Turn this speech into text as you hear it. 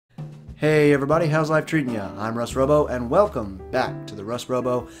Hey everybody, how's life treating ya? I'm Russ Robo, and welcome back to the Russ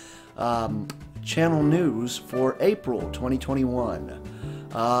Robo Channel News for April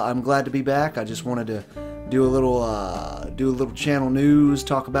 2021. I'm glad to be back. I just wanted to do a little channel news,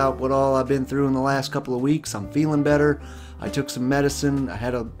 talk about what all I've been through in the last couple of weeks. I'm feeling better. I took some medicine. I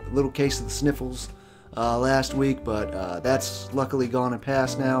had a little case of the sniffles last week, but that's luckily gone and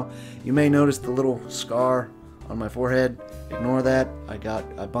passed now. You may notice the little scar on my forehead. Ignore that.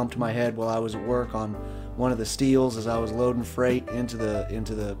 I bumped my head while I was at work on one of the steels as I was loading freight into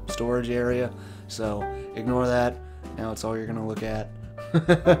the storage area. So ignore that. Now it's all you're gonna look at.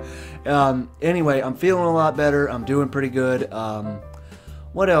 Anyway, I'm feeling a lot better. I'm doing pretty good.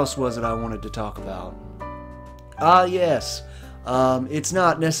 What else was it I wanted to talk about? Yes. It's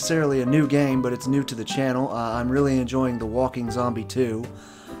not necessarily a new game, but it's new to the channel. I'm really enjoying The Walking Zombie 2.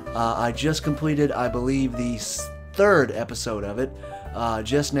 I just completed, I believe, the third episode of it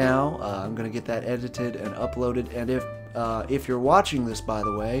just now. I'm gonna get that edited and uploaded, and if you're watching this, by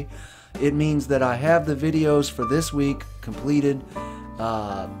the way, it means that I have the videos for this week completed,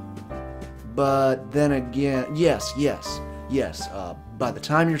 but then again, yes, by the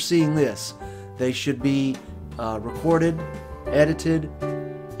time you're seeing this, they should be recorded, edited,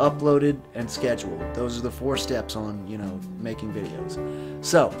 uploaded, and scheduled. Those are the 4 steps on, making videos.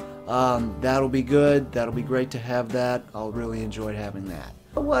 So that'll be good. That'll be great to have that. I'll really enjoy having that.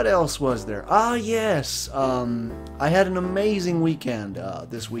 What else was there? Yes. I had an amazing weekend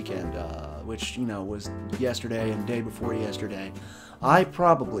this weekend, which, was yesterday and day before yesterday. I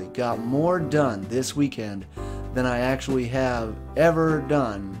probably got more done this weekend than I actually have ever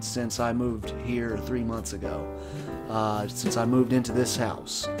done since I moved here 3 months ago. Since I moved into this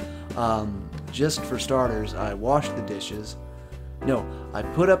house. Just for starters, I washed the dishes. No, I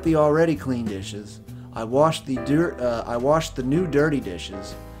put up the already clean dishes. I washed the new dirty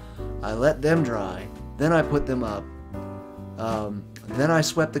dishes. I let them dry. Then I put them up. Then I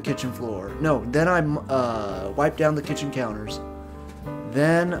swept the kitchen floor. No, then I wiped down the kitchen counters.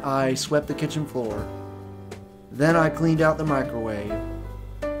 Then I swept the kitchen floor. Then I cleaned out the microwave.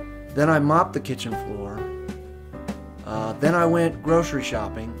 Then I mopped the kitchen floor. Then I went grocery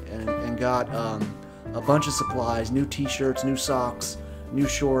shopping and got a bunch of supplies, new t-shirts, new socks, new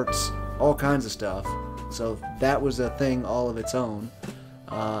shorts, all kinds of stuff. So that was a thing all of its own.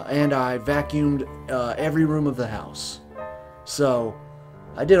 And I vacuumed every room of the house. So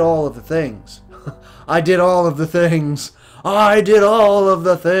I did all of the things. I did all of the things. I did all of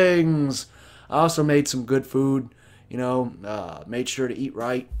the things. I also made some good food, made sure to eat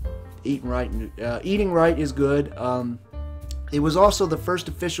right. Eating right is good. It was also the first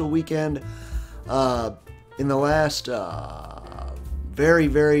official weekend in the last very,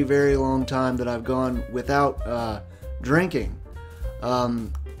 very, very long time that I've gone without drinking,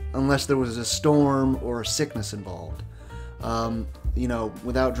 unless there was a storm or a sickness involved.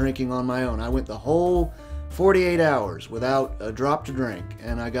 Without drinking on my own. I went the whole 48 hours without a drop to drink,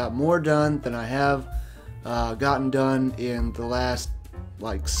 and I got more done than I have gotten done in the last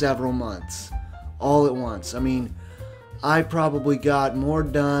several months, all at once. I mean, I probably got more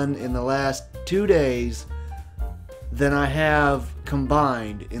done in the last 2 days than I have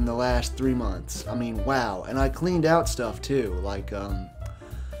combined in the last 3 months. I mean, wow. And I cleaned out stuff too.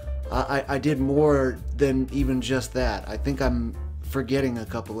 I did more than even just that. I think I'm forgetting a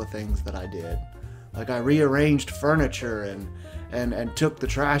couple of things that I did. I rearranged furniture and took the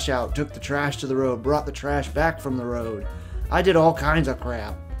trash out, took the trash to the road, brought the trash back from the road. I did all kinds of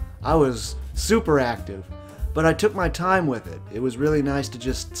crap. I was super active, but I took my time with it. It was really nice to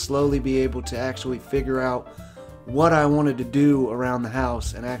just slowly be able to actually figure out what I wanted to do around the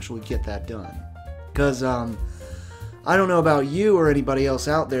house and actually get that done. Because, I don't know about you or anybody else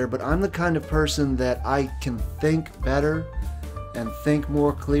out there, but I'm the kind of person that I can think better and think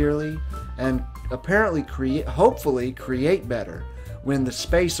more clearly and apparently hopefully create better when the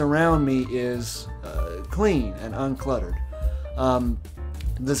space around me is clean and uncluttered.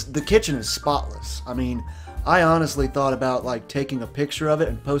 The kitchen is spotless. I mean, I honestly thought about taking a picture of it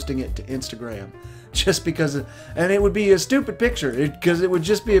and posting it to Instagram, just because, and it would be a stupid picture because it would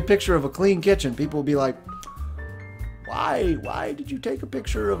just be a picture of a clean kitchen. People would be like, why did you take a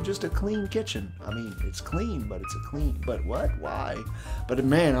picture of just a clean kitchen? I mean, it's clean, but but what? Why? But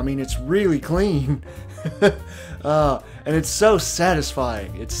man, I mean, it's really clean. And it's so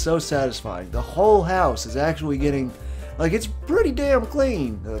satisfying. It's so satisfying. The whole house is actually getting, it's pretty damn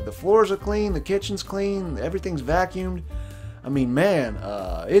clean. The floors are clean, the kitchen's clean, everything's vacuumed. I mean, man,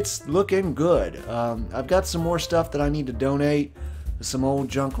 it's looking good. I've got some more stuff that I need to donate. Some old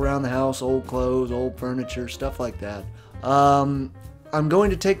junk around the house, old clothes, old furniture, stuff like that. I'm going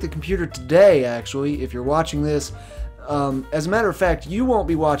to take the computer today, actually, if you're watching this. As a matter of fact, you won't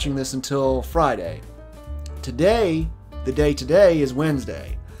be watching this until Friday. Today, the day today is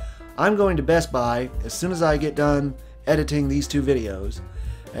Wednesday. I'm going to Best Buy as soon as I get done editing these 2 videos,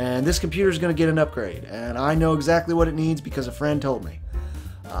 and this computer is going to get an upgrade, and I know exactly what it needs because a friend told me.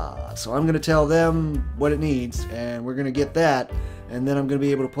 So I'm going to tell them what it needs, and we're going to get that, and then I'm going to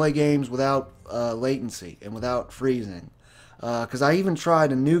be able to play games without latency and without freezing. Because I even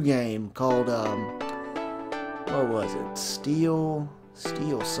tried a new game called, what was it? Steel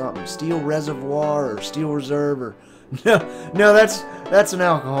something. Steel Reservoir or Steel Reserve or... No, that's an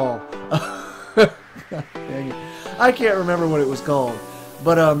alcohol. Dang it. I can't remember what it was called.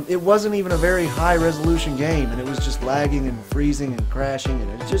 But it wasn't even a very high resolution game, and it was just lagging and freezing and crashing,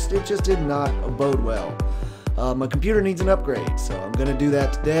 and it just did not bode well. My computer needs an upgrade, so I'm gonna do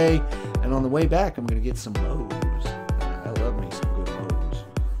that today, and on the way back I'm gonna get some Moe's. I love me some good Moe's,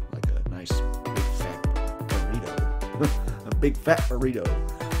 like a nice big fat burrito, a big fat burrito.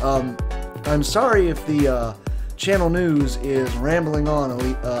 I'm sorry if the channel news is rambling on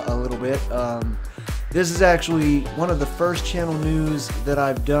a little bit. This is actually one of the first channel news that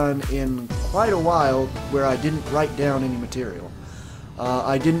I've done in quite a while where I didn't write down any material.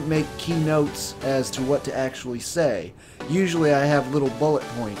 I didn't make key notes as to what to actually say. Usually I have little bullet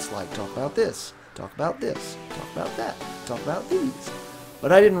points like talk about this, talk about this, talk about that, talk about these.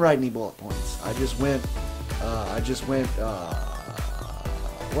 But I didn't write any bullet points. I just went,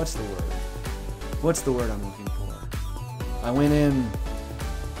 what's the word? What's the word I'm looking for? I went in,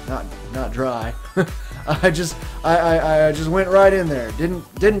 not dry. I just went right in there.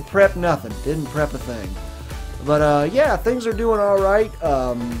 Didn't prep nothing. Didn't prep a thing. But yeah, things are doing all right.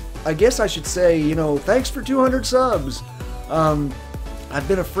 I guess I should say, you know, thanks for 200 subs. I've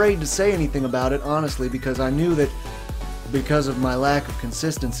been afraid to say anything about it, honestly, because I knew that because of my lack of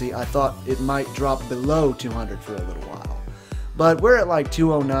consistency, I thought it might drop below 200 for a little while. But we're at like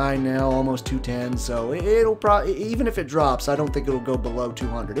 209 now, almost 210, so it'll probably, even if it drops, I don't think it'll go below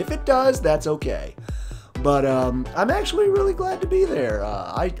 200. If it does, that's okay. But I'm actually really glad to be there.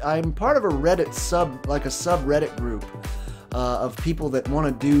 I'm part of a Reddit subreddit group of people that want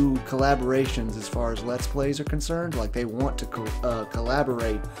to do collaborations as far as Let's Plays are concerned. Like they want to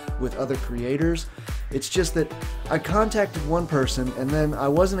collaborate with other creators. It's just that I contacted one person and then I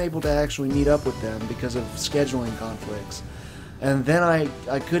wasn't able to actually meet up with them because of scheduling conflicts. And then I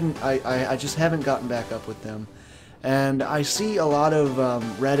just haven't gotten back up with them. And I see a lot of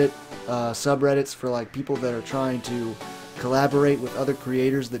Reddit subreddits for like people that are trying to collaborate with other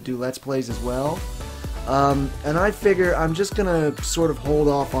creators that do Let's Plays as well. And I figure I'm just gonna sort of hold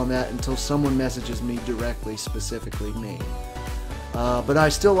off on that until someone messages me directly, specifically me. But I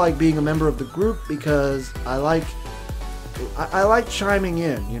still like being a member of the group because I like chiming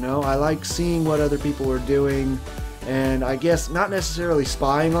in, you know? I like seeing what other people are doing, and I guess not necessarily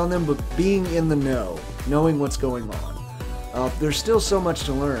spying on them, but being in the know, knowing what's going on. There's still so much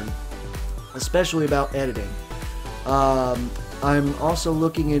to learn, especially about editing. I'm also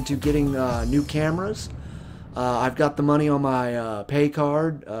looking into getting new cameras. I've got the money on my pay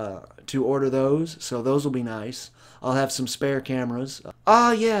card to order those, so those will be nice. I'll have some spare cameras.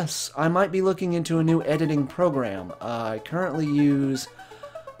 Yes, I might be looking into a new editing program. I currently use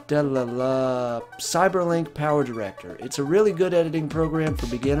Cyberlink Power Director. It's a really good editing program for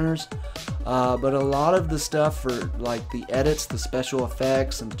beginners, but a lot of the stuff for like the edits, the special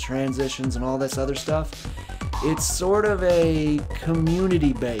effects, and the transitions and all this other stuff, it's sort of a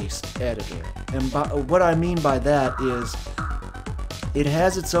community-based editor. And what I mean by that is it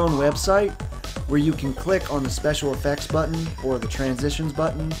has its own website where you can click on the special effects button or the transitions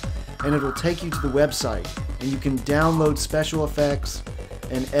button, and it'll take you to the website, and you can download special effects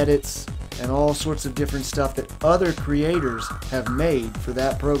and edits and all sorts of different stuff that other creators have made for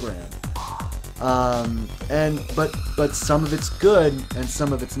that program. But some of it's good and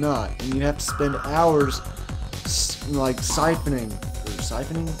some of it's not, and you have to spend hours like siphoning,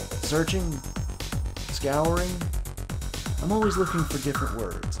 searching, scouring. I'm always looking for different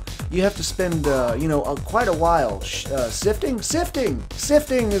words. You have to spend, quite a while sifting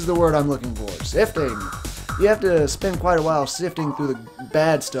is the word I'm looking for. Sifting. You have to spend quite a while sifting through the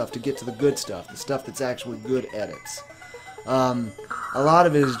bad stuff to get to the good stuff, the stuff that's actually good edits. A lot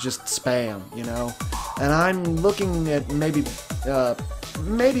of it is just spam, you know. And I'm looking at maybe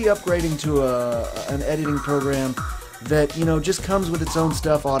upgrading to an editing program that, you know, just comes with its own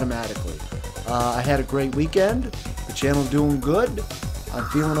stuff automatically. I had a great weekend. The channel's doing good. I'm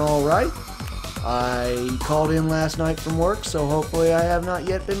feeling all right. I called in last night from work, so hopefully I have not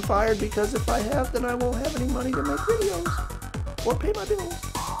yet been fired, because if I have, then I won't have any money to make videos. or pay my bills,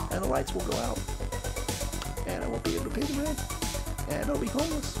 and the lights will go out, and I won't be able to pay the rent, and I'll be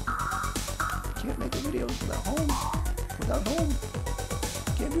homeless. Can't make a video without home.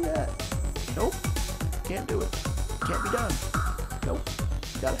 Can't do that. Nope. Can't do it. Can't be done. Nope.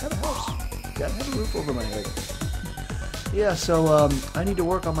 Gotta have a house. Gotta have a roof over my head. Yeah, so I need to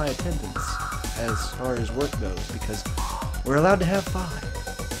work on my attendance as far as work goes, because we're allowed to have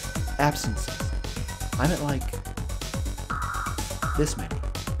 5 absences. I'm at like this many.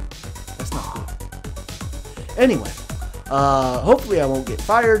 That's not good. Anyway, hopefully I won't get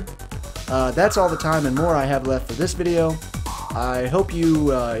fired. That's all the time and more I have left for this video. I hope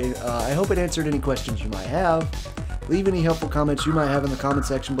it answered any questions you might have. Leave any helpful comments you might have in the comment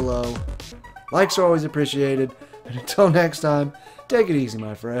section below. Likes are always appreciated. And until next time, take it easy,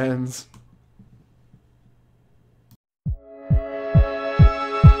 my friends.